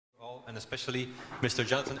and especially Mr.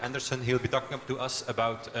 Jonathan Anderson. He'll be talking to us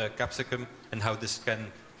about Capsicum and how this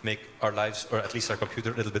can make our lives, or at least our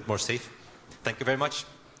computer, a little bit more safe. Thank you very much.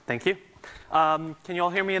 Thank you. Can you all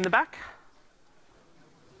hear me in the back?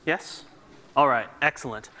 Yes? All right,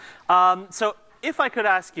 excellent. So if I could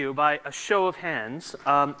ask you by a show of hands,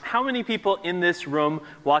 how many people in this room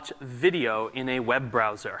watch video in a web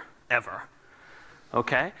browser ever?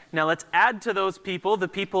 Okay, now let's add to those people the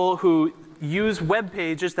people who use web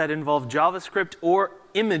pages that involve JavaScript or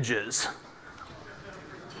images.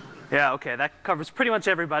 Yeah, okay, that covers pretty much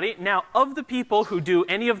everybody. Now, of the people who do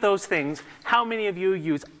any of those things, how many of you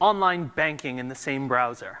use online banking in the same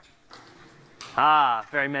browser? Ah,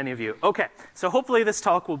 very many of you. OK, so hopefully this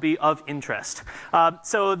talk will be of interest.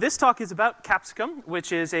 So this talk is about Capsicum,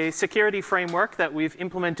 which is a security framework that we've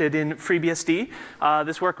implemented in FreeBSD.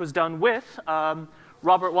 This work was done with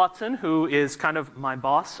Robert Watson, who is kind of my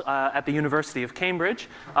boss at the University of Cambridge,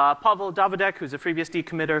 Pavel Davidek, who's a FreeBSD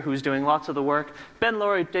committer who's doing lots of the work, Ben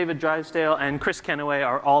Laurie, David Drysdale, and Chris Kenaway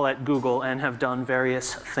are all at Google and have done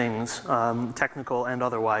various things, technical and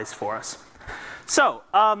otherwise, for us. So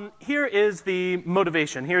here is the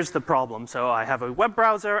motivation. Here's the problem. So I have a web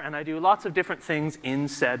browser, and I do lots of different things in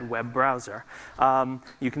said web browser.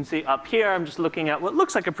 You can see up here, I'm just looking at what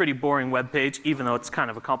looks like a pretty boring web page, even though it's kind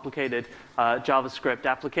of a complicated JavaScript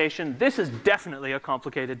application. This is definitely a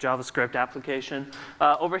complicated JavaScript application.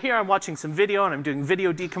 Over here, I'm watching some video, and I'm doing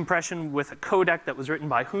video decompression with a codec that was written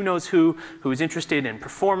by who knows who is interested in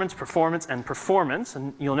performance, performance, and performance.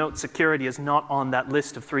 And you'll note security is not on that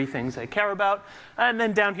list of 3 things I care about. And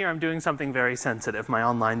then down here, I'm doing something very sensitive, my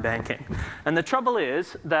online banking. And the trouble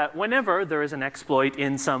is that whenever there is an exploit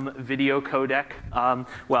in some video codec,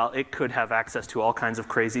 well, it could have access to all kinds of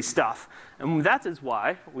crazy stuff. And that is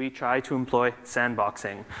why we try to employ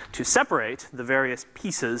sandboxing, to separate the various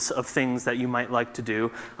pieces of things that you might like to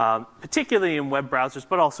do, particularly in web browsers,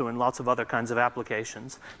 but also in lots of other kinds of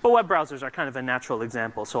applications. But web browsers are kind of a natural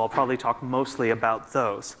example, so I'll probably talk mostly about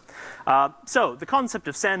those. So the concept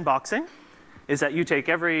of sandboxing is that you take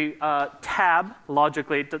every tab,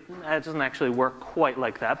 logically, it doesn't actually work quite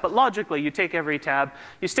like that, but logically you take every tab,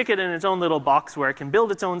 you stick it in its own little box where it can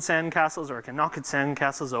build its own sandcastles, or it can knock its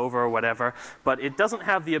sandcastles over or whatever, but it doesn't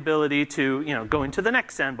have the ability to go into the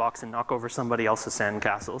next sandbox and knock over somebody else's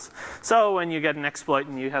sandcastles. So when you get an exploit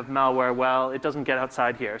and you have malware, well, it doesn't get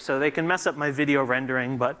outside here. So they can mess up my video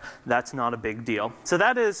rendering, but that's not a big deal. So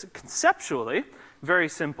that is conceptually very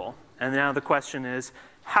simple. And now the question is,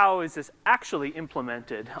 how is this actually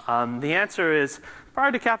implemented? The answer is,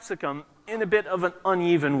 prior to Capsicum, in a bit of an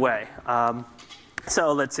uneven way.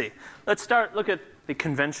 So let's see. Let's look at the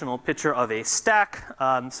conventional picture of a stack.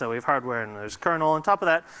 So we have hardware and there's kernel. On top of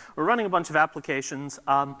that, we're running a bunch of applications.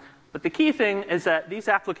 But the key thing is that these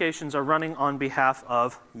applications are running on behalf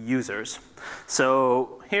of users.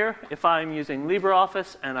 So here, if I'm using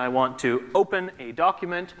LibreOffice and I want to open a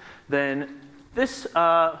document, then this,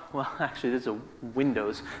 well, actually, this is a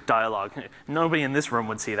Windows dialog. Nobody in this room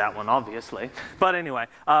would see that one, obviously. But anyway,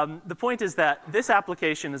 the point is that this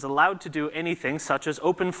application is allowed to do anything such as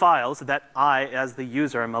open files that I, as the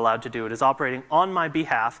user, am allowed to do. It is operating on my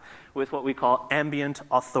behalf with what we call ambient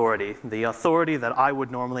authority, the authority that I would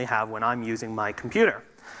normally have when I'm using my computer.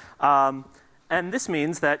 And this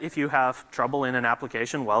means that if you have trouble in an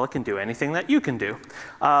application, well, it can do anything that you can do.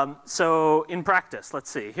 So in practice, let's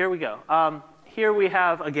see. Here we go. Here we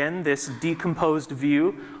have, again, this decomposed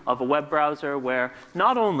view of a web browser where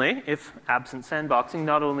not only, if absent sandboxing,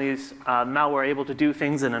 not only is malware able to do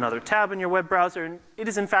things in another tab in your web browser, it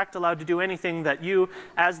is in fact allowed to do anything that you,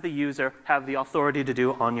 as the user, have the authority to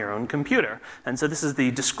do on your own computer. And so this is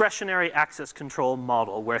the discretionary access control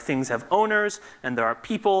model, where things have owners, and there are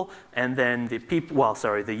people, and then the people, well,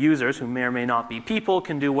 sorry, the users, who may or may not be people,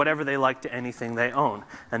 can do whatever they like to anything they own.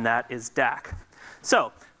 And that is DAC.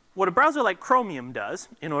 So what a browser like Chromium does,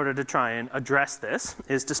 in order to try and address this,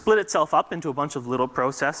 is to split itself up into a bunch of little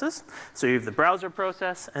processes. So you have the browser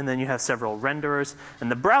process, and then you have several renderers.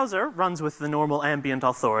 And the browser runs with the normal ambient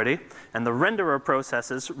authority, and the renderer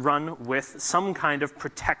processes run with some kind of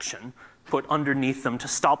protection put underneath them to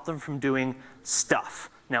stop them from doing stuff.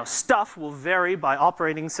 Now, stuff will vary by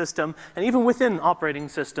operating system, and even within operating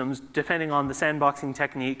systems, depending on the sandboxing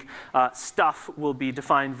technique, stuff will be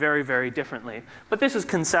defined very, very differently. But this is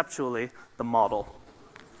conceptually the model.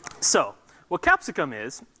 So what Capsicum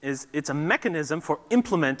is it's a mechanism for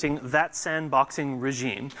implementing that sandboxing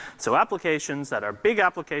regime. So applications that are big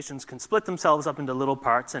applications can split themselves up into little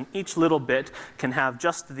parts, and each little bit can have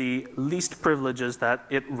just the least privileges that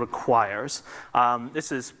it requires.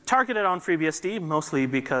 This is targeted on FreeBSD, mostly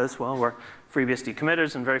because, well, we're FreeBSD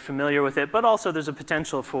committers and very familiar with it, but also there's a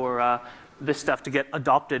potential for this stuff to get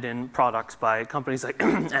adopted in products by companies like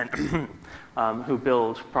who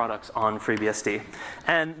build products on FreeBSD.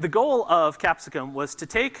 And the goal of Capsicum was to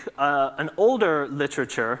take an older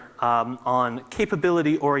literature on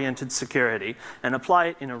capability-oriented security and apply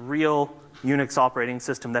it in a real Unix operating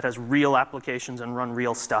system that has real applications and run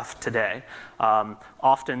real stuff today.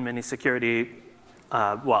 Often many security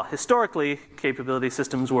well, historically, capability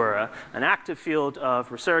systems were an active field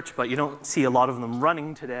of research, but you don't see a lot of them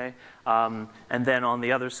running today. And then on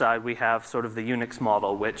the other side, we have sort of the Unix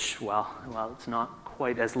model, which, well, it's not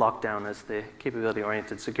quite as locked down as the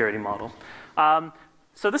capability-oriented security model.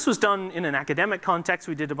 So this was done in an academic context.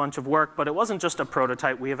 We did a bunch of work, but it wasn't just a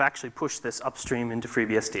prototype. We have actually pushed this upstream into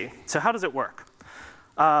FreeBSD. So how does it work?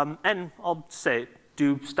 And I'll say,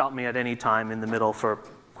 do stop me at any time in the middle for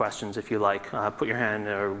questions if you like. Put your hand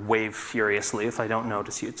or wave furiously if I don't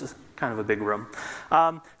notice you. It's kind of a big room.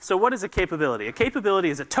 So what is a capability? A capability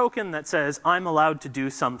is a token that says I'm allowed to do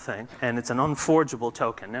something, and it's an unforgeable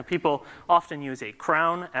token. Now people often use a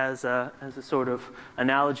crown as a sort of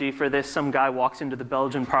analogy for this. Some guy walks into the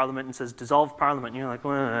Belgian parliament and says dissolve parliament, and you're like,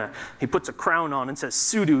 well, he puts a crown on and says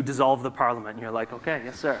sudo dissolve the parliament, and you're like, okay,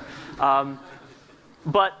 yes sir.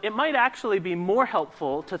 But it might actually be more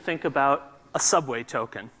helpful to think about a subway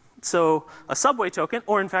token. So a subway token,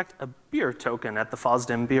 or in fact a beer token at the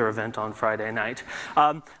FOSDEM beer event on Friday night.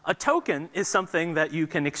 A token is something that you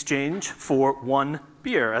can exchange for one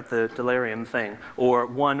beer at the Delirium thing, or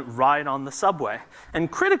one ride on the subway.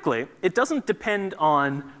 And critically, it doesn't depend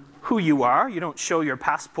on who you are. You don't show your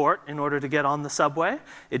passport in order to get on the subway.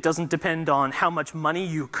 It doesn't depend on how much money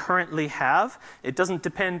you currently have. It doesn't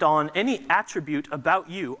depend on any attribute about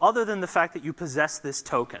you other than the fact that you possess this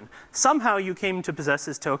token. Somehow you came to possess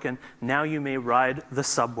this token. Now you may ride the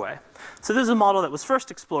subway. So this is a model that was first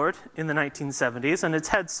explored in the 1970s, and it's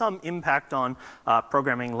had some impact on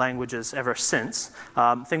programming languages ever since.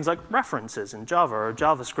 Things like references in Java or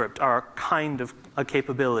JavaScript are kind of a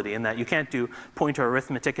capability in that you can't do pointer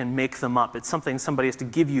arithmetic and make them up. It's something somebody has to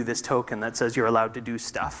give you this token that says you're allowed to do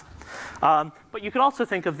stuff. But you could also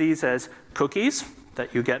think of these as cookies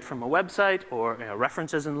that you get from a website, or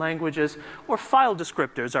references in languages, or file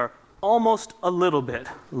descriptors are almost a little bit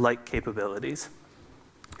like capabilities.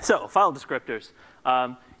 So file descriptors.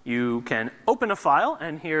 You can open a file,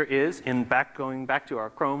 and here is, going back to our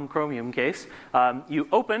Chromium case, you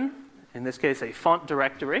open, in this case, a font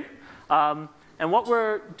directory. And what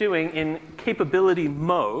we're doing in capability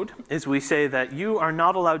mode is we say that you are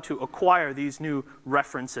not allowed to acquire these new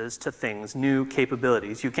references to things, new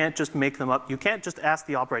capabilities. You can't just make them up. You can't just ask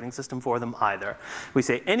the operating system for them either. We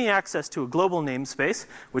say any access to a global namespace,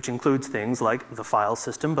 which includes things like the file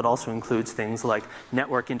system, but also includes things like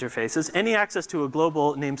network interfaces. Any access to a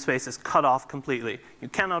global namespace is cut off completely. You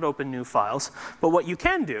cannot open new files. But what you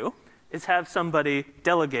can do is have somebody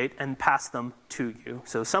delegate and pass them to you.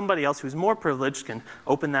 So somebody else who's more privileged can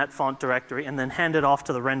open that font directory and then hand it off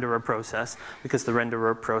to the renderer process because the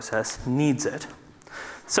renderer process needs it.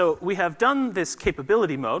 So we have done this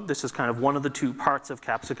capability mode. This is kind of one of the two parts of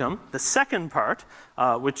Capsicum. The second part,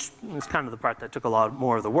 which is kind of the part that took a lot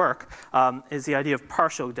more of the work, is the idea of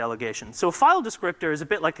partial delegation. So a file descriptor is a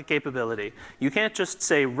bit like a capability. You can't just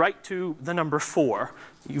say write to the number 4.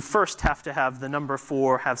 You first have to have the number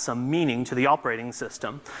 4 have some meaning to the operating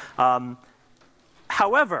system.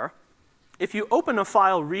 However, if you open a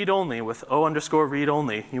file read-only with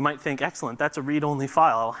O_read-only, you might think, excellent, that's a read-only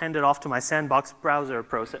file. I'll hand it off to my sandbox browser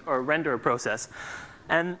process or renderer process.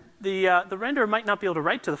 And the renderer might not be able to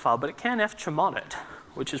write to the file, but it can fchmod it,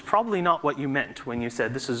 which is probably not what you meant when you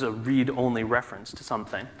said this is a read-only reference to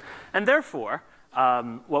something. And therefore,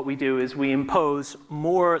 what we do is we impose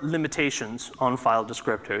more limitations on file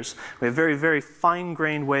descriptors. We have very, very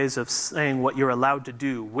fine-grained ways of saying what you're allowed to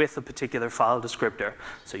do with a particular file descriptor.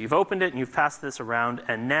 So you've opened it and you've passed this around,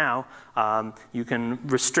 and now you can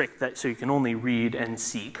restrict that so you can only read and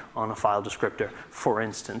seek on a file descriptor, for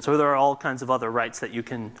instance. Or there are all kinds of other rights that you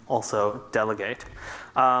can also delegate.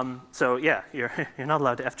 So yeah, you're not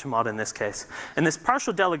allowed to fchmod in this case. And this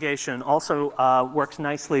partial delegation also works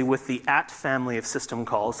nicely with the at family of system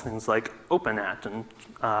calls, things like openat and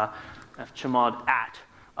fchmod at,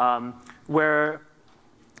 where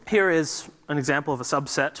here is an example of a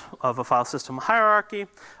subset of a file system hierarchy,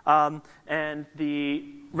 and the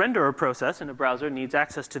renderer process in a browser needs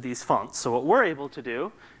access to these fonts. So what we're able to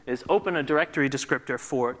do is open a directory descriptor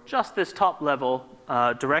for just this top level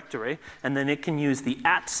directory, and then it can use the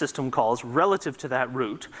at system calls relative to that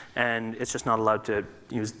root, and it's just not allowed to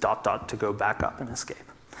use ... to go back up and escape.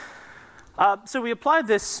 So we applied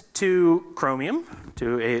this to Chromium,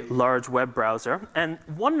 to a large web browser. And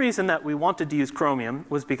one reason that we wanted to use Chromium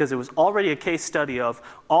was because it was already a case study of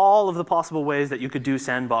all of the possible ways that you could do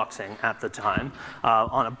sandboxing at the time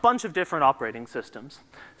on a bunch of different operating systems.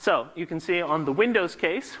 So you can see on the Windows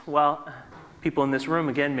case, well, people in this room,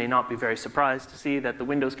 again, may not be very surprised to see that the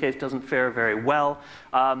Windows case doesn't fare very well.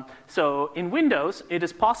 So in Windows, it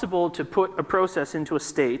is possible to put a process into a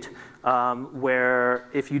state where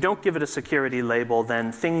if you don't give it a security label,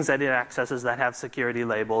 then things that it accesses that have security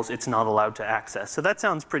labels, it's not allowed to access. So that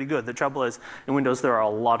sounds pretty good. The trouble is, in Windows, there are a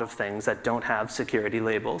lot of things that don't have security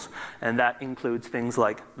labels. And that includes things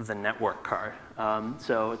like the network card.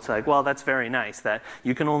 So it's like, well, that's very nice that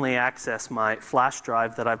you can only access my flash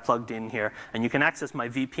drive that I've plugged in here, and you can access my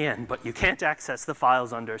VPN, but you can't access the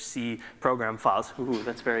files under C program files. Ooh,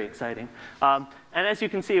 that's very exciting. And as you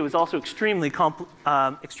can see, it was also extremely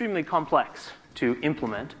complex to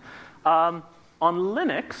implement. On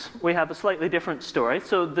Linux, we have a slightly different story.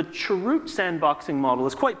 So the Chroot sandboxing model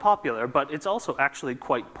is quite popular, but it's also actually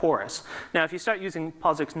quite porous. Now, if you start using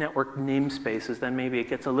POSIX network namespaces, then maybe it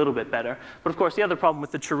gets a little bit better. But of course, the other problem with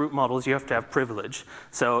the Chroot model is you have to have privilege.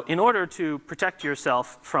 So in order to protect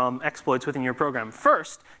yourself from exploits within your program,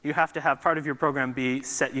 first, you have to have part of your program be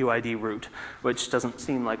setuid root, which doesn't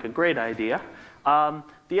seem like a great idea.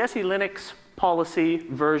 The SE Linux policy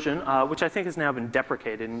version, which I think has now been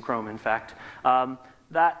deprecated in Chrome, in fact,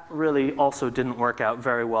 that really also didn't work out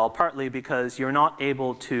very well, partly because you're not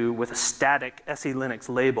able to, with a static SE Linux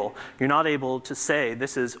label, you're not able to say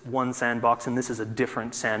this is one sandbox and this is a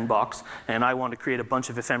different sandbox, and I want to create a bunch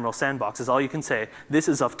of ephemeral sandboxes. All you can say, this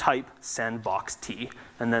is of type sandbox T,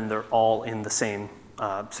 and then they're all in the same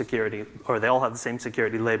security, or they all have the same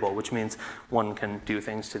security label, which means one can do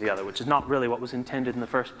things to the other, which is not really what was intended in the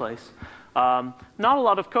first place. Not a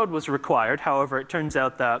lot of code was required. However, it turns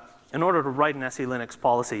out that in order to write an SE Linux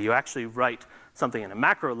policy, you actually write something in a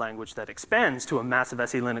macro language that expands to a massive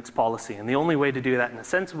SE Linux policy. And the only way to do that in a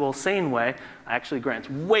sensible, sane way actually grants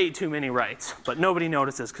way too many rights. But nobody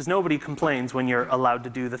notices, because nobody complains when you're allowed to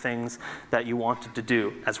do the things that you wanted to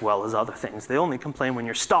do, as well as other things. They only complain when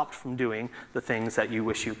you're stopped from doing the things that you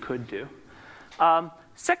wish you could do.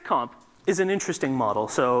 SecComp is an interesting model.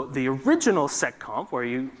 So the original SecComp, where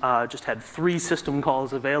you just had 3 system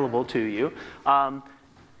calls available to you,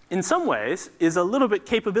 in some ways, is a little bit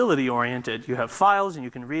capability oriented. You have files, and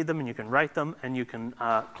you can read them, and you can write them, and you can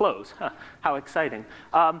close. Huh, how exciting.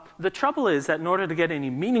 The trouble is that in order to get any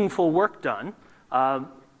meaningful work done,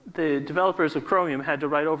 the developers of Chromium had to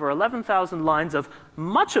write over 11,000 lines of,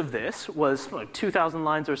 much of this was like 2,000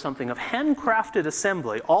 lines or something of handcrafted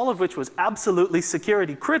assembly, all of which was absolutely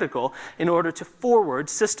security critical in order to forward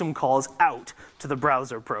system calls out to the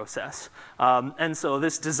browser process. And so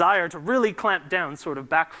this desire to really clamp down sort of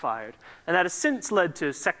backfired. And that has since led to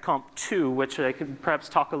SecComp 2, which I can perhaps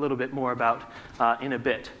talk a little bit more about in a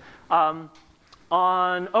bit.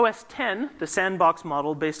 On OS 10, the sandbox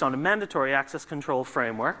model based on a mandatory access control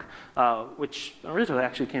framework, which originally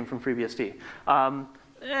actually came from FreeBSD,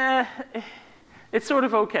 it's sort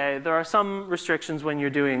of okay. There are some restrictions when you're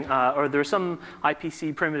doing, or there are some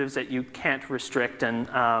IPC primitives that you can't restrict, and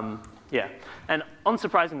yeah. And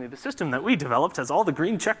unsurprisingly, the system that we developed has all the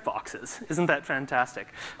green checkboxes. Isn't that fantastic?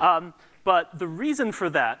 But the reason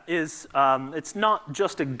for that is it's not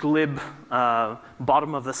just a glib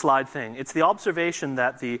bottom of the slide thing. It's the observation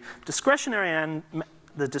that the discretionary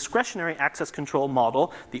access control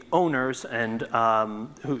model, the owners and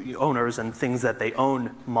things that they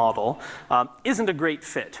own model, isn't a great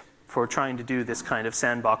fit for trying to do this kind of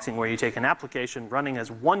sandboxing where you take an application running as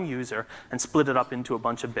one user and split it up into a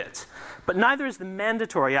bunch of bits. But neither is the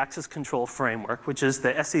mandatory access control framework, which is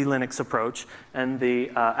the SE Linux approach and the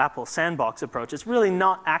Apple sandbox approach. It's really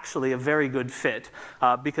not actually a very good fit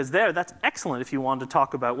because that's excellent if you want to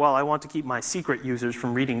talk about, well, I want to keep my secret users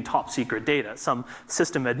from reading top secret data, some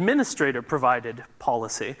system administrator provided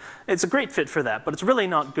policy. It's a great fit for that, but it's really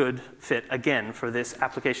not good fit, again, for this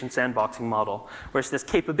application sandboxing model, where it's this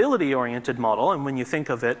capability-oriented model, and when you think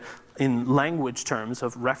of it in language terms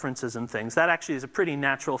of references and things, that actually is a pretty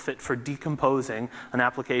natural fit for decomposing an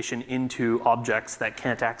application into objects that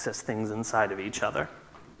can't access things inside of each other.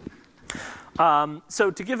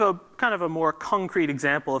 So to give a kind of a more concrete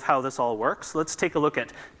example of how this all works, let's take a look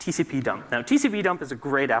at TCP dump. Now, TCP dump is a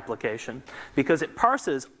great application because it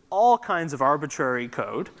parses all kinds of arbitrary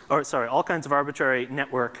code, or sorry, all kinds of arbitrary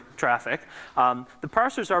network traffic. The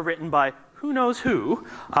parsers are written by who knows who,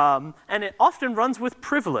 and it often runs with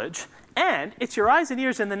privilege. And it's your eyes and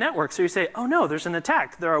ears in the network. So you say, oh no, there's an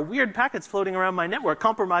attack. There are weird packets floating around my network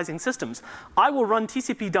compromising systems. I will run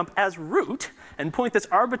TCP dump as root and point this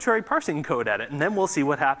arbitrary parsing code at it, and then we'll see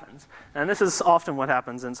what happens. And this is often what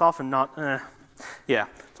happens, and it's often not,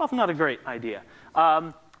 it's often not a great idea.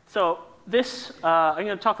 So this, I'm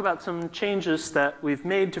going to talk about some changes that we've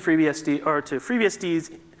made to FreeBSD, or to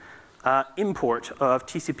FreeBSD's import of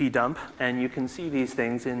TCP dump, and you can see these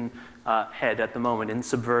things in head at the moment in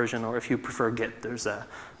Subversion, or if you prefer Git, there's a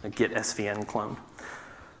Git SVN clone.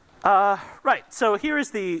 Right, so here is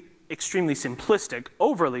the extremely simplistic,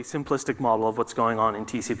 overly simplistic model of what's going on in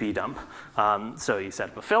TCP dump. So you set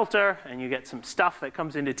up a filter, and you get some stuff that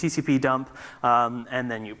comes into TCP dump, and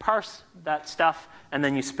then you parse that stuff, and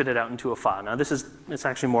then you spit it out into a file. Now it's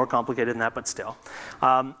actually more complicated than that, but still.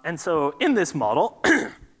 And so in this model,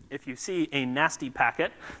 if you see a nasty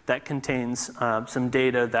packet that contains some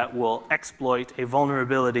data that will exploit a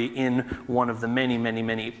vulnerability in one of the many, many,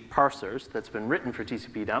 many parsers that's been written for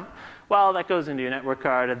TCP dump, well, that goes into your network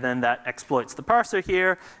card, and then that exploits the parser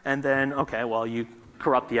here, and then, okay, well, you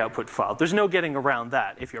corrupt the output file. There's no getting around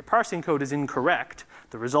that. If your parsing code is incorrect,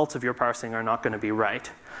 the results of your parsing are not going to be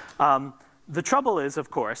right. The trouble is,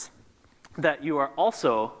 of course, that you are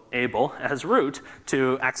also able, as root,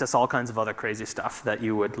 to access all kinds of other crazy stuff that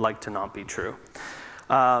you would like to not be true.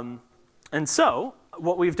 And so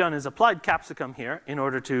what we've done is applied Capsicum here in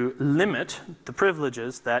order to limit the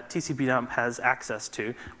privileges that TCP dump has access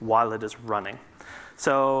to while it is running.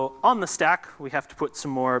 So on the stack, we have to put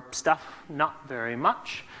some more stuff, not very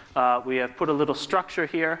much. We have put a little structure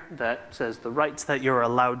here that says the rights that you're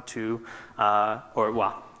allowed to,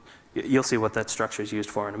 you'll see what that structure is used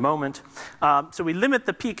for in a moment. So we limit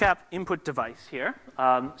the PCAP input device here.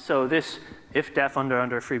 So this ifdef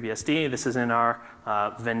under FreeBSD, this is in our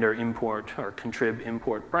vendor import or contrib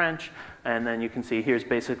import branch. And then you can see here's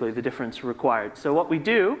basically the difference required. So what we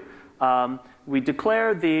do, we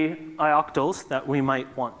declare the ioctls that we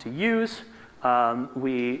might want to use.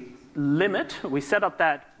 We set up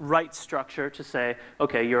that write structure to say,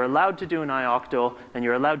 okay, you're allowed to do an ioctl, and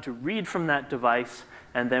you're allowed to read from that device.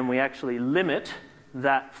 And then we actually limit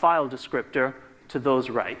that file descriptor to those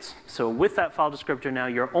writes. So with that file descriptor now,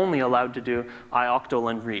 you're only allowed to do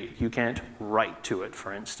ioctl and read. You can't write to it,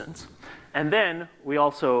 for instance. And then we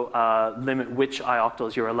also limit which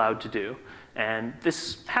ioctls you're allowed to do. And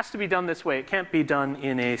this has to be done this way. It can't be done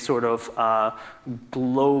in a sort of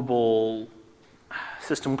global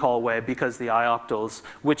system call way, because the ioctls,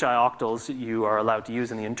 which ioctls you are allowed to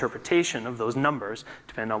use in the interpretation of those numbers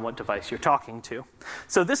depend on what device you're talking to.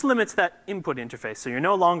 So this limits that input interface. So you're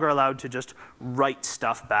no longer allowed to just write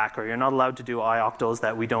stuff back, or you're not allowed to do ioctls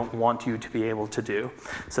that we don't want you to be able to do.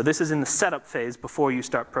 So this is in the setup phase before you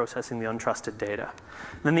start processing the untrusted data.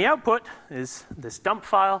 Then the output is this dump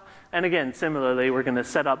file. And again, similarly, we're going to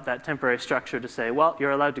set up that temporary structure to say, well,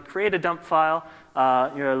 you're allowed to create a dump file.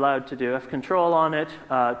 You're allowed to do fcontrol on it,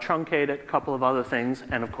 truncate it, a couple of other things,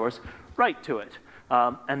 and of course, write to it.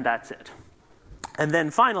 And that's it. And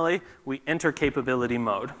then finally, we enter capability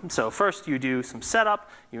mode. So first you do some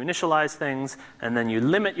setup, you initialize things, and then you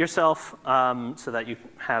limit yourself so that you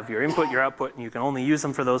have your input, your output, and you can only use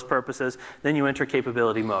them for those purposes. Then you enter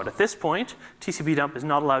capability mode. At this point, TCP dump is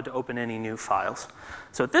not allowed to open any new files.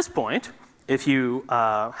 So at this point, if you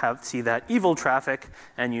see that evil traffic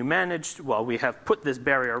and you managed, well, we have put this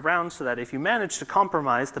barrier around so that if you manage to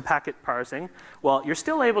compromise the packet parsing, well, you're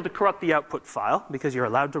still able to corrupt the output file because you're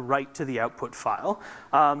allowed to write to the output file.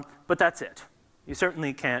 But that's it. You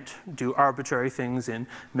certainly can't do arbitrary things in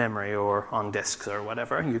memory or on disks or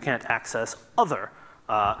whatever. You can't access other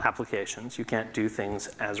applications. You can't do things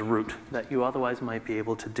as root that you otherwise might be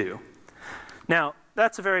able to do. Now,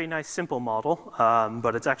 that's a very nice, simple model,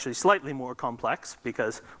 but it's actually slightly more complex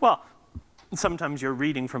because, well, sometimes you're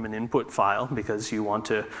reading from an input file because you want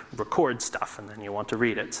to record stuff and then you want to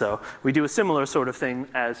read it. So we do a similar sort of thing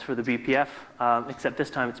as for the BPF, except this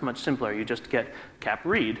time it's much simpler. You just get cap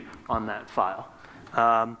read on that file.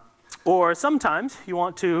 Or sometimes you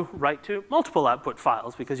want to write to multiple output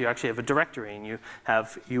files because you actually have a directory and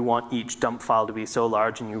you want each dump file to be so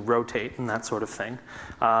large and you rotate and that sort of thing.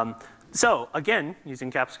 So again,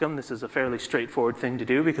 using Capsicum, this is a fairly straightforward thing to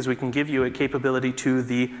do because we can give you a capability to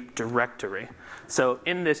the directory. So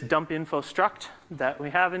in this dump info struct that we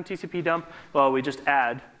have in TCP dump, well, we just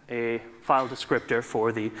add a file descriptor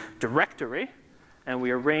for the directory, and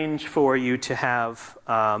we arrange for you to have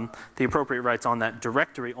the appropriate rights on that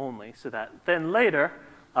directory only, so that then later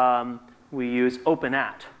we use open@,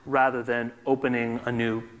 rather than opening a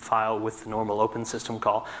new file with the normal open system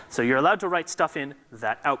call. So you're allowed to write stuff in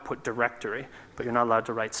that output directory, but you're not allowed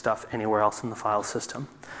to write stuff anywhere else in the file system.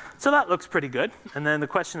 So that looks pretty good. And then the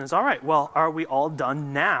question is, all right, well, are we all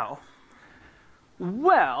done now?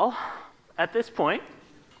 Well, at this point,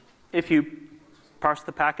 if you parse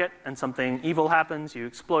the packet and something evil happens, you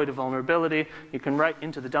exploit a vulnerability, you can write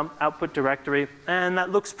into the dump output directory, and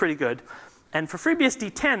that looks pretty good. And for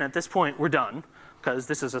FreeBSD 10 at this point, we're done, because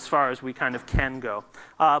this is as far as we kind of can go.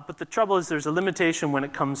 But the trouble is there's a limitation when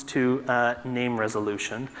it comes to name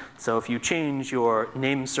resolution. So if you change your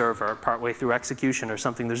name server partway through execution or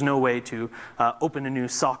something, there's no way to open a new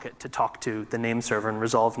socket to talk to the name server and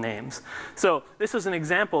resolve names. So this is an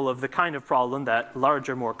example of the kind of problem that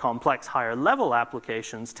larger, more complex, higher level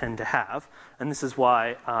applications tend to have. And this is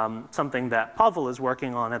why something that Pavel is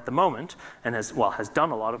working on at the moment, and has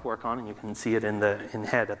done a lot of work on, and you can see it in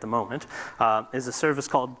head at the moment, is a service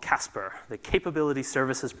called Casper, the Capability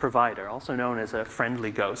Services Provider, also known as a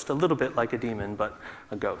friendly ghost, a little bit like a daemon, but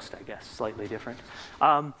a ghost, I guess, slightly different.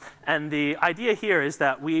 And the idea here is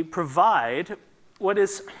that we provide what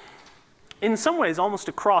is, in some ways, almost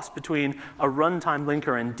a cross between a runtime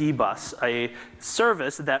linker and dbus, a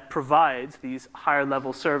service that provides these higher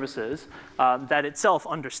level services that itself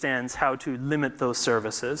understands how to limit those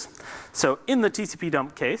services. So in the TCP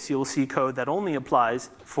dump case, you'll see code that only applies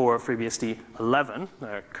for FreeBSD 11,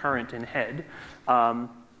 current in head,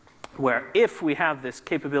 where if we have this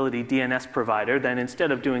capability DNS provider, then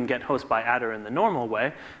instead of doing get host by adder in the normal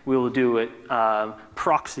way, we will do it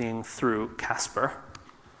proxying through Casper.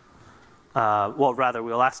 Well, rather,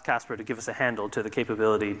 we'll ask Casper to give us a handle to the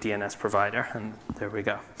capability DNS provider, and there we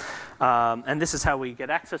go. And this is how we get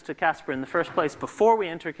access to Casper in the first place. Before we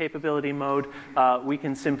enter capability mode, we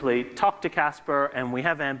can simply talk to Casper, and we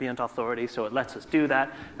have ambient authority, so it lets us do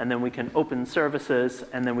that. And then we can open services,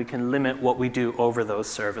 and then we can limit what we do over those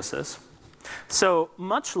services. So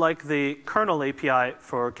much like the kernel API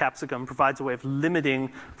for Capsicum provides a way of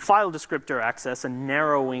limiting file descriptor access and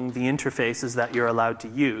narrowing the interfaces that you're allowed to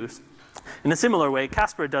use, in a similar way,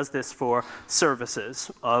 Casper does this for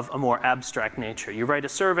services of a more abstract nature. You write a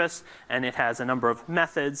service, and it has a number of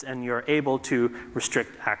methods, and you're able to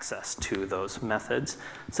restrict access to those methods.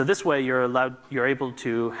 So this way, you're able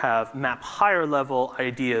to map higher level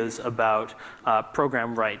ideas about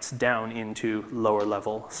program rights down into lower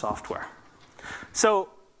level software. So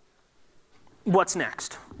what's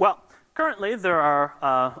next? Well, currently, there are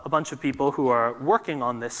a bunch of people who are working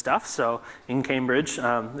on this stuff. So in Cambridge,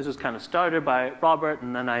 this was kind of started by Robert,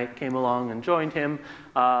 and then I came along and joined him.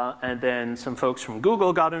 And then some folks from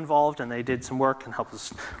Google got involved, and they did some work and helped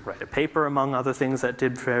us write a paper, among other things that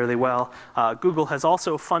did fairly well. Google has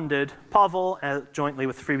also funded Pavel jointly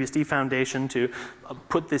with the FreeBSD Foundation to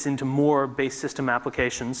put this into more base system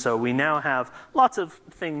applications. So we now have lots of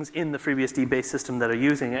things in the FreeBSD base system that are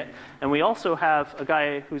using it. And we also have a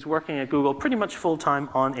guy who's working at Google pretty much full-time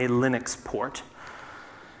on a Linux port.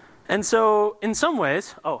 And so in some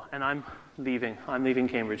ways, oh, and I'm leaving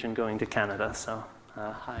Cambridge and going to Canada, so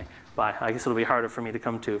hi, bye. I guess it'll be harder for me to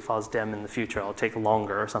come to FOSDEM in the future. I'll take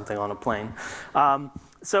longer or something on a plane.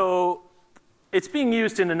 So it's being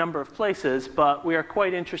used in a number of places, but we are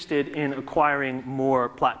quite interested in acquiring more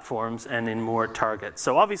platforms and in more targets.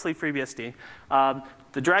 So obviously FreeBSD.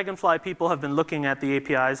 The Dragonfly people have been looking at the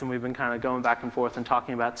APIs, and we've been kind of going back and forth and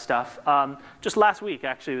talking about stuff. Just last week,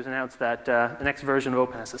 actually, it was announced that the next version of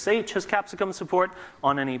OpenSSH has Capsicum support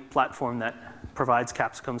on any platform that provides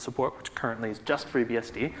Capsicum support, which currently is just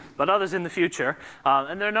FreeBSD, but others in the future.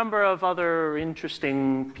 And there are a number of other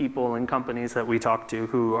interesting people and companies that we talk to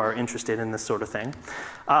who are interested in this sort of thing.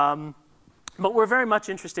 But we're very much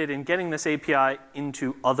interested in getting this API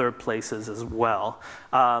into other places as well.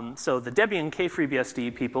 So the Debian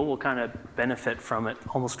KFreeBSD people will kind of benefit from it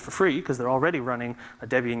almost for free, because they're already running a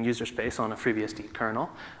Debian user space on a FreeBSD kernel.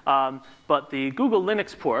 But the Google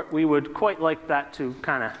Linux port, we would quite like that to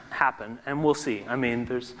kind of happen, and we'll see. I mean,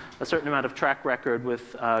 there's a certain amount of track record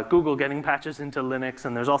with Google getting patches into Linux,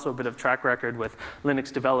 and there's also a bit of track record with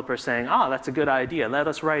Linux developers saying, that's a good idea. Let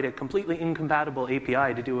us write a completely incompatible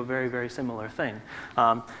API to do a very, very similar thing.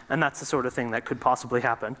 And that's the sort of thing that could possibly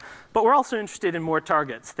happen. But we're also interested in more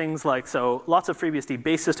targets, things like, so lots of FreeBSD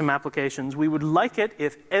base system applications. We would like it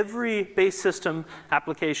if every base system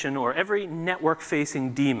application or every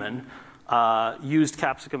network-facing daemon used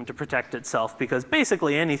Capsicum to protect itself, because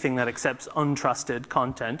basically anything that accepts untrusted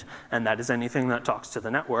content, and that is anything that talks to the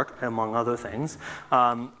network, among other things,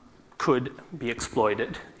 could be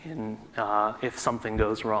exploited if something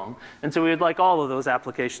goes wrong. And so we would like all of those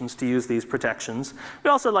applications to use these protections. We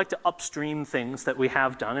also like to upstream things that we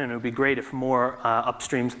have done, and it would be great if more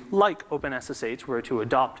upstreams like OpenSSH were to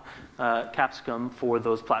adopt Capsicum for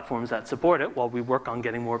those platforms that support it while we work on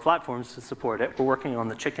getting more platforms to support it. We're working on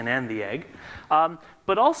the chicken and the egg.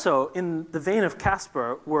 But also, in the vein of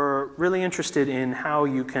Casper, we're really interested in how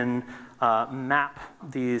you can map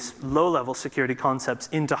these low-level security concepts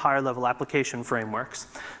into higher-level application frameworks.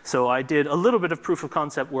 So I did a little bit of proof of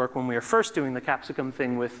concept work when we were first doing the Capsicum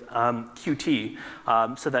thing with Qt,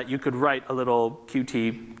 so that you could write a little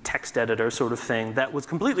Qt text editor sort of thing that was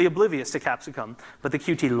completely oblivious to Capsicum, but the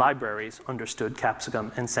Qt libraries understood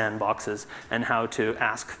Capsicum and sandboxes and how to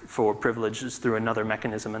ask for privileges through another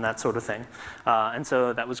mechanism and that sort of thing. And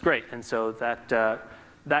so that was great. And so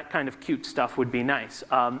that kind of cute stuff would be nice.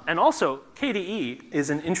 And also, KDE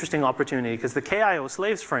is an interesting opportunity because the KIO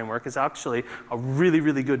slaves framework is actually a really,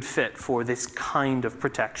 really good fit for this kind of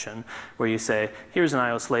protection where you say, here's an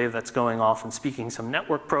IO slave that's going off and speaking some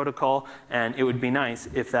network protocol, and it would be nice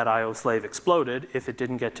if that IO slave exploded if it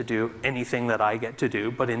didn't get to do anything that I get to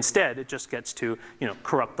do, but instead it just gets to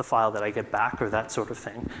corrupt the file that I get back or that sort of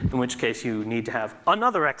thing, in which case you need to have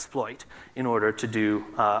another exploit in order to do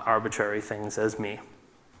arbitrary things as me.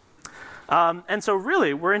 And so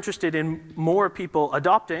really, we're interested in more people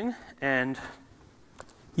adopting and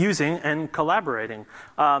using and collaborating.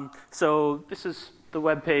 So this is the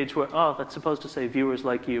web page where, oh, that's supposed to say viewers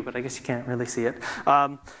like you, but I guess you can't really see it.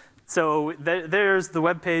 So there's the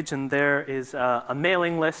web page, and there is a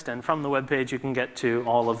mailing list. And from the web page, you can get to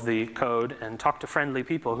all of the code and talk to friendly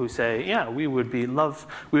people who say, yeah, we would love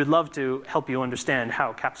to help you understand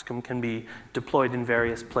how Capsicum can be deployed in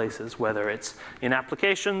various places, whether it's in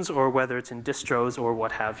applications or whether it's in distros or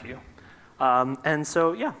what have you. And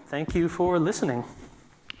so, yeah, thank you for listening.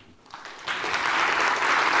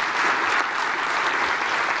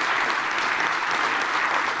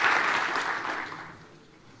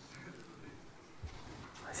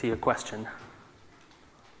 See a question.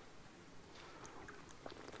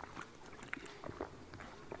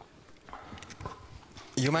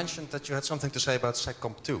 You mentioned that you had something to say about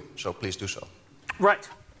seccomp2, so please do so. Right.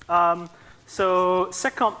 So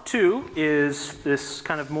seccomp2 is this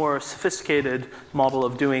kind of more sophisticated model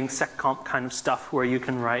of doing seccomp kind of stuff where you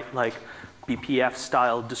can write like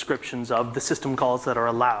BPF-style descriptions of the system calls that are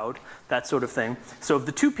allowed, that sort of thing. So of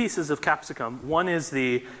the two pieces of Capsicum, one is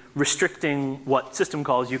the restricting what system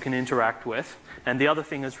calls you can interact with, and the other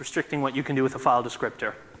thing is restricting what you can do with a file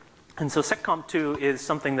descriptor. And so seccomp2 is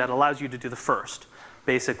something that allows you to do the first,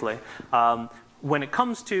 basically. When it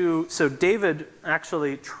comes to, so David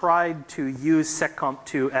actually tried to use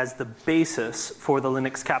seccomp2 as the basis for the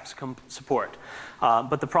Linux Capsicum support.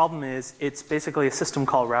 But the problem is it's basically a system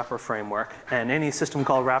call wrapper framework. And any system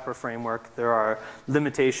call wrapper framework, there are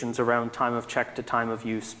limitations around time of check to time of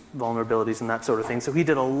use, vulnerabilities and that sort of thing. So he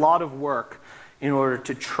did a lot of work in order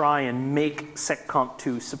to try and make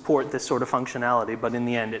seccomp2 support this sort of functionality. But in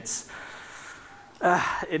the end,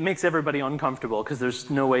 it makes everybody uncomfortable because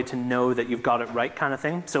there's no way to know that you've got it right kind of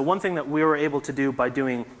thing. So one thing that we were able to do by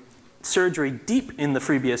doing surgery deep in the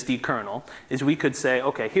FreeBSD kernel is we could say,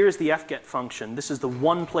 okay, here's the fget function. This is the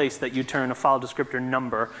one place that you turn a file descriptor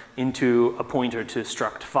number into a pointer to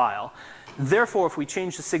struct file. Therefore, if we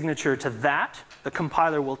change the signature to that, the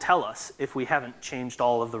compiler will tell us if we haven't changed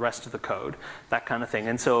all of the rest of the code, that kind of thing.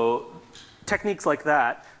 And so techniques like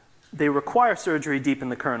that, they require surgery deep in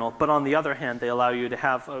the kernel, but on the other hand, they allow you to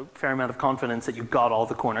have a fair amount of confidence that you've got all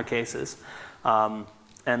the corner cases. And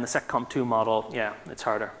the seccomp2 model, yeah, it's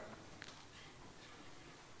harder.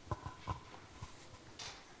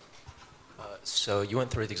 So you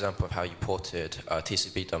went through the example of how you ported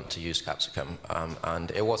TCP dump to use Capsicum,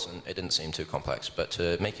 and it didn't seem too complex. But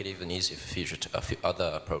to make it even easier for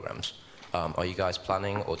other programs, are you guys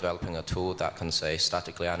planning or developing a tool that can, say,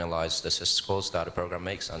 statically analyze the syscalls that a program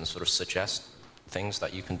makes and sort of suggest things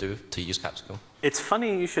that you can do to use Capsicum? It's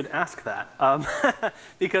funny you should ask that,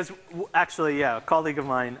 because actually, yeah, a colleague of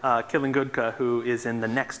mine, Kevin Goodka, who is in the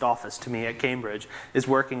next office to me at Cambridge, is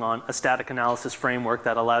working on a static analysis framework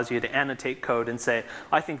that allows you to annotate code and say,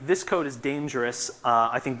 I think this code is dangerous,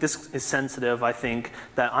 I think this is sensitive, I think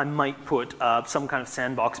that I might put some kind of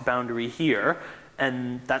sandbox boundary here,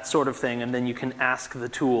 and that sort of thing, and then you can ask the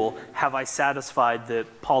tool, have I satisfied the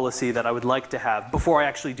policy that I would like to have before I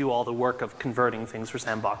actually do all the work of converting things for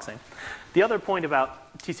sandboxing. The other point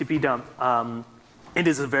about TCP dump, it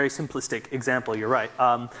is a very simplistic example, you're right.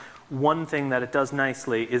 One thing that it does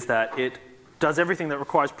nicely is that it does everything that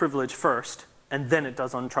requires privilege first, and then it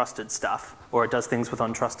does untrusted stuff, or it does things with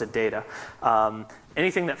untrusted data.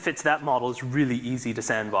 Anything that fits that model is really easy to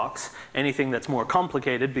sandbox. Anything that's more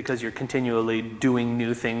complicated because you're continually doing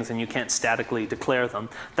new things and you can't statically declare them,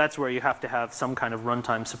 that's where you have to have some kind of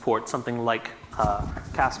runtime support, something like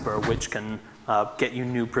Casper, which can get you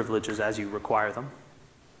new privileges as you require them.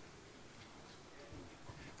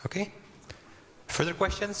 Okay. Further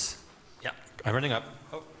questions? Yeah, I'm running up.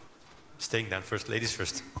 Oh, staying down first. Ladies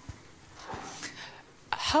first.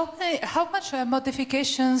 How much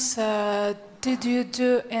modifications did you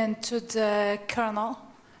do into the kernel?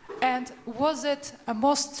 And was it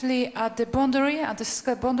mostly at the boundary, at the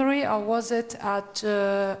scale boundary, or was it at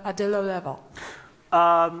the low level?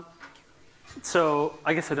 So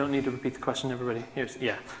I guess I don't need to repeat the question, everybody.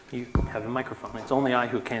 Yeah, you have a microphone. It's only I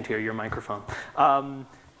who can't hear your microphone.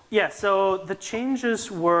 Yeah, so the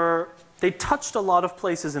changes were, they touched a lot of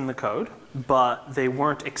places in the code, but they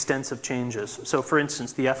weren't extensive changes. So for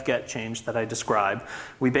instance, the fget change that I described,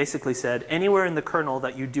 we basically said anywhere in the kernel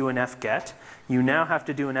that you do an fget, you now have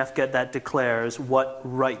to do an fget that declares what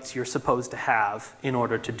rights you're supposed to have in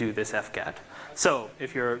order to do this fget. So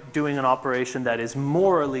if you're doing an operation that is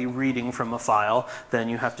morally reading from a file, then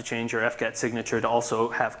you have to change your fget signature to also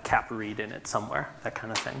have cap read in it somewhere, that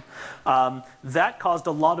kind of thing. That caused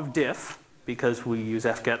a lot of diff, because we use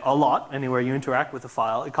fget a lot anywhere you interact with a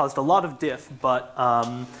file. It caused a lot of diff, but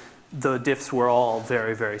the diffs were all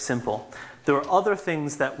very, very simple. There were other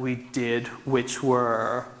things that we did which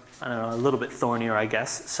were, I don't know, a little bit thornier, I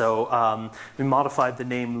guess. So we modified the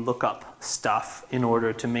name lookup stuff in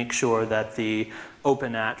order to make sure that the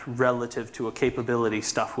openat relative to a capability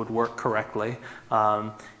stuff would work correctly.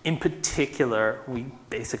 In particular, we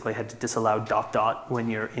basically had to disallow ... when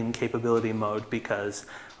you're in capability mode because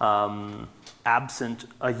absent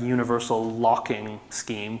a universal locking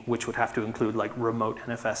scheme, which would have to include like remote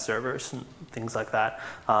NFS servers and things like that,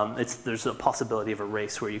 there's a possibility of a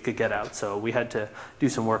race where you could get out. So we had to do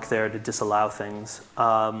some work there to disallow things.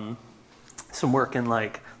 Some work in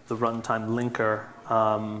like the runtime linker,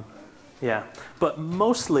 yeah. But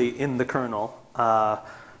mostly in the kernel,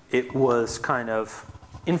 it was kind of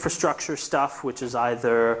infrastructure stuff, which is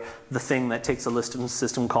either the thing that takes a list of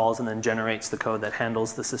system calls and then generates the code that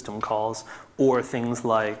handles the system calls, or things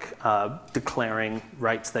like declaring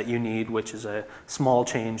rights that you need, which is a small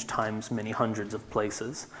change times many hundreds of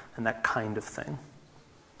places, and that kind of thing.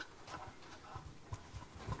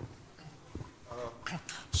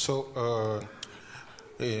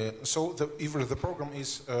 If the program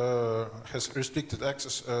has restricted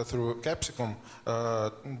access through Capsicum,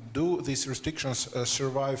 do these restrictions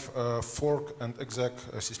survive fork and exec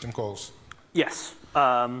system calls? Yes.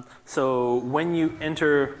 So when you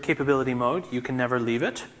enter capability mode, you can never leave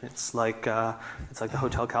it. It's like the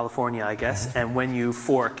Hotel California, I guess. And when you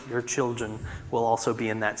fork, your children will also be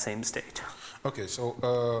in that same state. Okay, so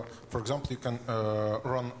for example, you can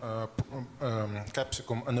run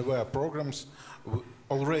Capsicum unaware programs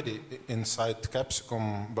already inside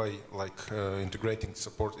Capsicum by like integrating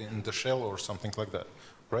support in the shell or something like that,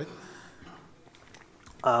 right?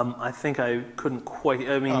 I think I couldn't quite.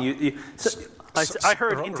 I mean, I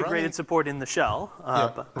heard integrated support in the shell.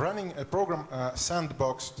 Yeah, running a program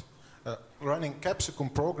sandboxed, running Capsicum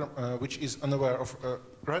program which is unaware of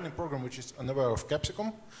running program which is unaware of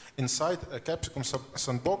Capsicum inside a Capsicum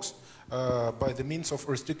sandbox by the means of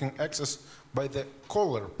restricting access by the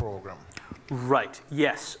caller program. Right.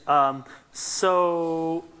 Yes.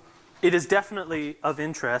 So it is definitely of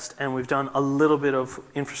interest, and we've done a little bit of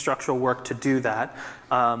infrastructural work to do that.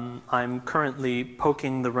 I'm currently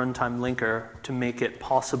poking the runtime linker to make it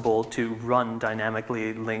possible to run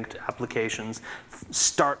dynamically linked applications,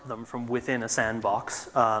 start them from within a sandbox.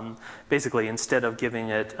 Basically, instead of giving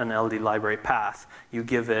it an LD library path, you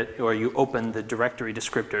give it, or you open the directory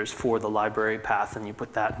descriptors for the library path, and you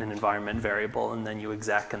put that in an environment variable, and then you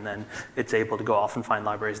exec, and then it's able to go off and find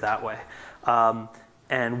libraries that way.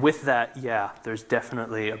 And with that, yeah, there's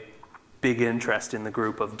definitely a big interest in the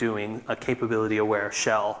group of doing a capability-aware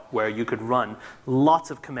shell where you could run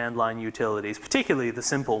lots of command line utilities, particularly the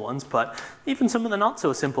simple ones, but even some of the not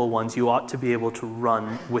so simple ones you ought to be able to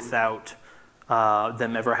run without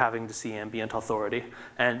them ever having to see ambient authority.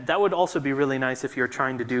 And that would also be really nice if you're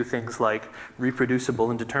trying to do things like reproducible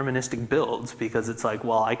and deterministic builds, because it's like,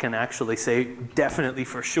 well, I can actually say definitely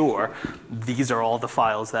for sure these are all the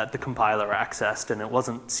files that the compiler accessed, and it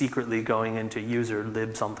wasn't secretly going into user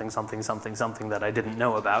lib something, something, something, something that I didn't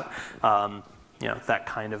know about. You know, that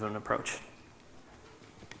kind of an approach.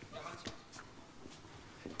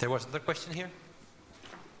 There was another question here.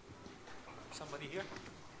 Somebody here?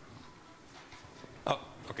 Oh,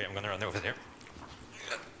 okay, I'm going to run over there.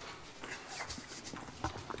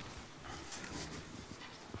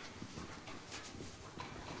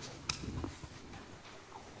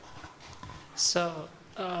 So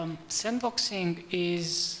sandboxing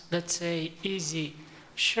is, let's say, easy.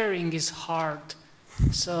 Sharing is hard.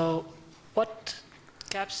 So what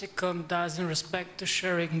Capsicum does in respect to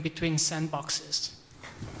sharing between sandboxes?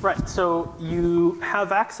 Right, so you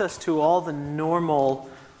have access to all the normal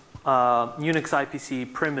Unix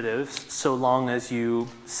IPC primitives so long as you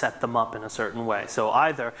set them up in a certain way. So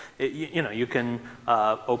either, you can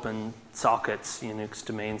open sockets, Unix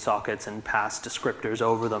domain sockets, and pass descriptors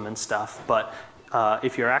over them and stuff, but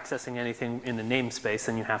if you're accessing anything in the namespace,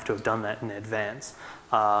 then you have to have done that in advance.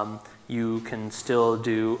 You can still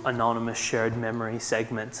do anonymous shared memory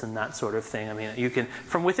segments and that sort of thing. I mean, you can,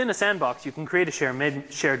 from within a sandbox, you can create a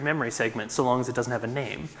shared memory segment so long as it doesn't have a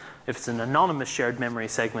name. If it's an anonymous shared memory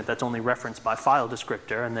segment that's only referenced by file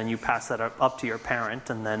descriptor, and then you pass that up to your parent,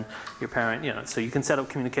 and then your parent, so you can set up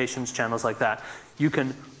communications channels like that. You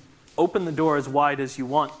can open the door as wide as you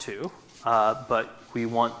want to, but we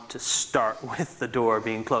want to start with the door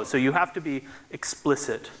being closed. So you have to be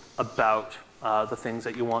explicit about the things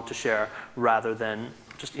that you want to share rather than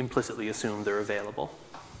just implicitly assume they're available.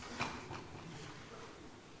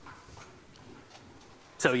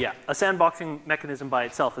 So yeah, a sandboxing mechanism by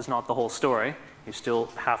itself is not the whole story. You still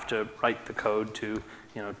have to write the code to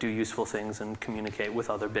do useful things and communicate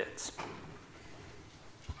with other bits.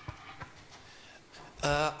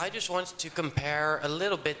 I just wanted to compare a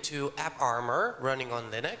little bit to AppArmor running on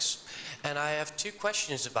Linux, and I have two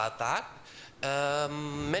questions about that.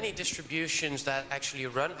 Many distributions that actually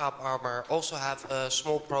run AppArmor also have a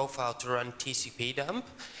small profile to run TCP dump,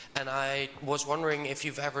 and I was wondering if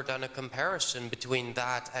you've ever done a comparison between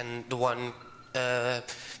that and the one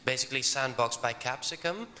basically sandboxed by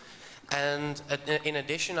Capsicum. And in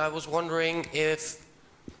addition, I was wondering if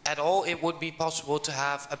at all it would be possible to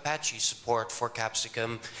have Apache support for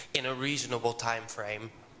Capsicum in a reasonable time frame.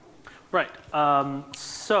 Right.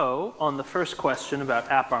 So on the first question about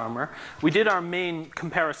AppArmor, we did our main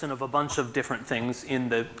comparison of a bunch of different things in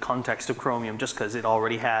the context of Chromium just because it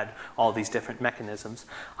already had all these different mechanisms.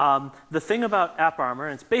 The thing about AppArmor,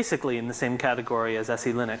 and it's basically in the same category as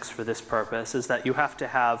SE Linux for this purpose, is that you have to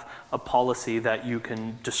have a policy that you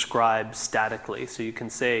can describe statically. So you can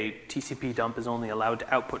say TCP dump is only allowed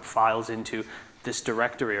to output files into this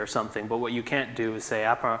directory or something, but what you can't do is say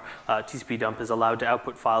TCP dump is allowed to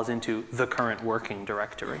output files into the current working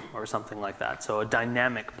directory or something like that. So a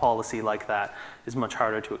dynamic policy like that is much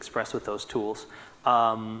harder to express with those tools.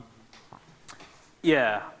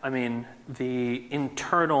 Yeah, I mean, the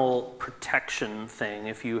internal protection thing,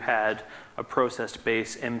 if you had a processed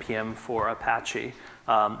base NPM for Apache,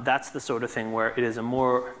 that's the sort of thing where it is a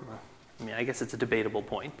more, I mean, I guess it's a debatable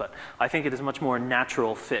point, but I think it is a much more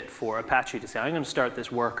natural fit for Apache to say, I'm going to start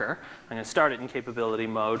this worker, I'm going to start it in capability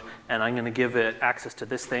mode, and I'm going to give it access to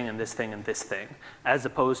this thing and this thing and this thing, as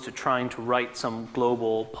opposed to trying to write some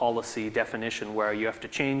global policy definition where you have to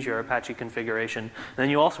change your Apache configuration, and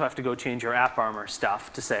then you also have to go change your AppArmor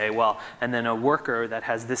stuff to say, well, and then a worker that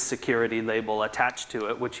has this security label attached to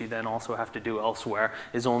it, which you then also have to do elsewhere,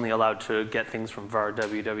 is only allowed to get things from var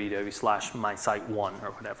www/mysite1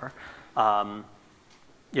 or whatever.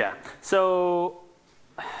 Yeah, so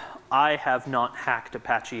I have not hacked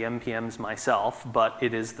Apache NPMs myself, but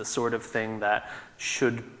it is the sort of thing that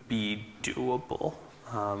should be doable.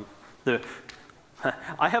 I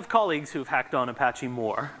have colleagues who've hacked on Apache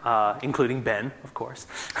more, including Ben, of course.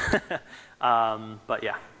 But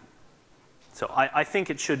yeah, so I think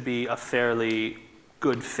it should be a fairly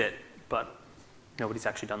good fit, but nobody's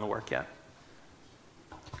actually done the work yet.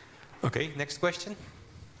 Okay, next question.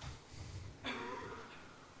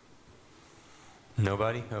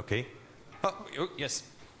 Nobody? Okay. Oh, yes.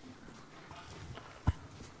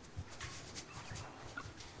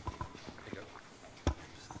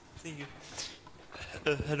 Thank you.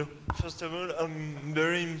 Hello. First of all, I'm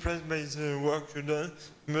very impressed by the work you've done,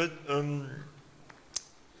 but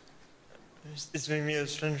it's maybe a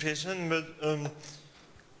strange question, but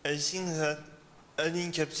I think that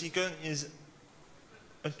adding Capsicum is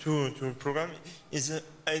to a program is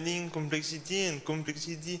adding complexity, and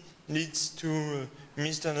complexity leads to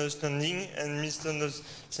misunderstanding, and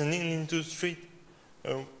misunderstanding into street.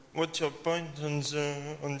 What's your point on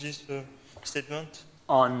this statement?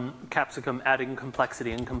 On Capsicum adding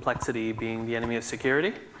complexity and complexity being the enemy of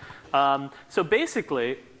security? So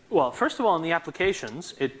basically, well, first of all, in the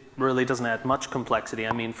applications, it really doesn't add much complexity.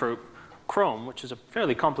 I mean, for Chrome, which is a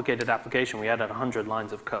fairly complicated application, we added 100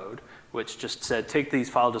 lines of code, which just said, take these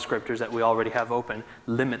file descriptors that we already have open,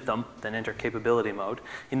 limit them, then enter capability mode.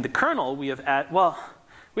 In the kernel, we have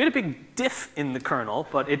we had a big diff in the kernel,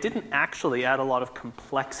 but it didn't actually add a lot of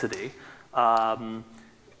complexity.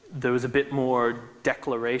 There was a bit more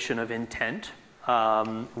declaration of intent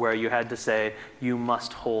where you had to say you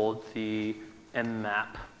must hold the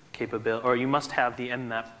mmap capability, or you must have the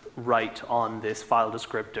mmap right on this file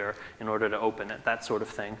descriptor in order to open it, that sort of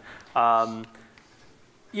thing.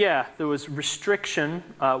 Yeah, there was restriction.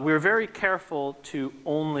 We were very careful to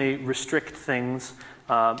only restrict things,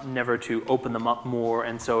 never to open them up more,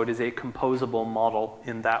 and so it is a composable model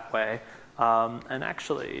in that way. And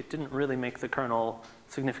actually, it didn't really make the kernel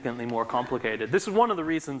significantly more complicated. This is one of the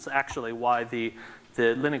reasons, actually, why the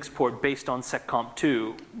Linux port based on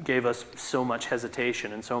seccomp2 gave us so much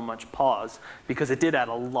hesitation and so much pause, because it did add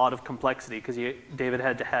a lot of complexity, because David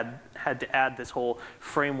had to add this whole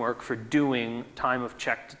framework for doing time of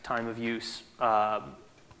check to time of use,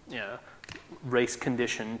 race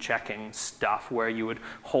condition checking stuff, where you would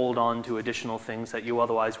hold on to additional things that you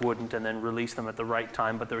otherwise wouldn't and then release them at the right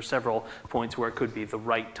time. But there were several points where it could be the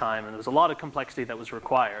right time, and there was a lot of complexity that was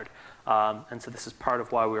required. And so this is part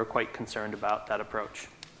of why we were quite concerned about that approach.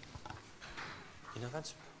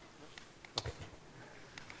 That's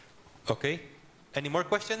okay. Any more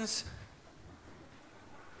questions?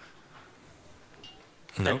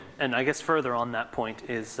 No. And I guess further on that point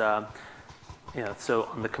is, so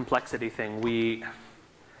on the complexity thing, we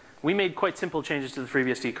made quite simple changes to the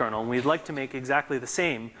FreeBSD kernel, and we'd like to make exactly the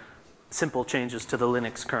same simple changes to the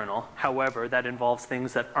Linux kernel. However, that involves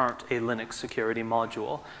things that aren't a Linux security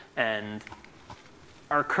module. And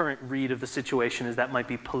our current read of the situation is that might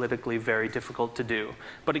be politically very difficult to do.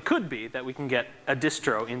 But it could be that we can get a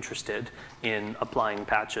distro interested in applying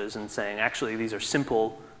patches and saying, actually, these are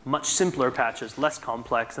simple, much simpler patches, less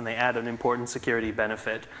complex, and they add an important security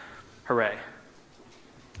benefit. Hooray.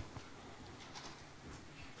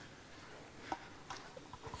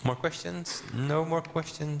 More questions? No more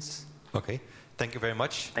questions? Okay. Thank you very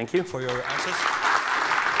much. Thank you for your answers.